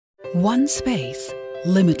One space,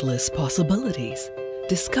 limitless possibilities.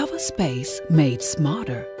 Discover space made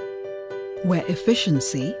smarter, where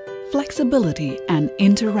efficiency, flexibility and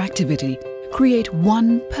interactivity create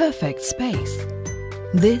one perfect space.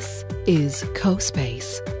 This is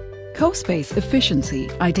CoSpace. CoSpace efficiency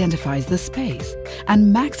identifies the space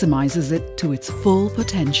and maximizes it to its full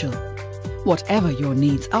potential. Whatever your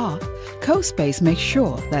needs are, CoSpace makes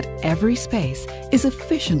sure that every space is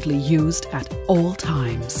efficiently used at all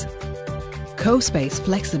times. CoSpace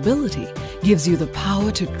flexibility gives you the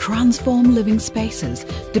power to transform living spaces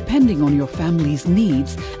depending on your family's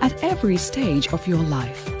needs at every stage of your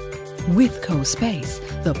life. With CoSpace,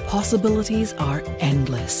 the possibilities are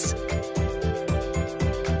endless.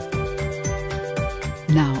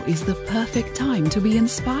 Now is the perfect time to be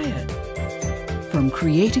inspired. From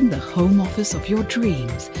creating the home office of your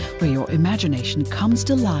dreams, where your imagination comes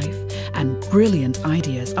to life and brilliant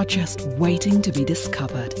ideas are just waiting to be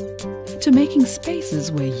discovered, to making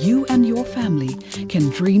spaces where you and your family can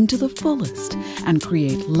dream to the fullest and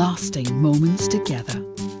create lasting moments together,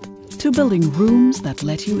 to building rooms that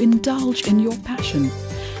let you indulge in your passion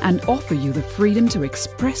and offer you the freedom to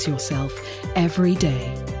express yourself every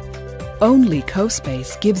day. Only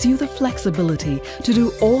CoSpace gives you the flexibility to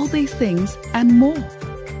do all these things and more.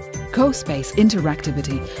 CoSpace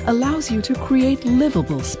interactivity allows you to create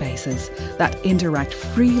livable spaces that interact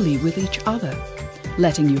freely with each other,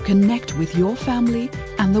 letting you connect with your family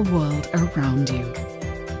and the world around you.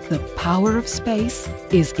 The power of space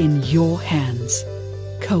is in your hands.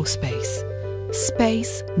 CoSpace.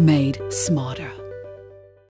 Space made smarter.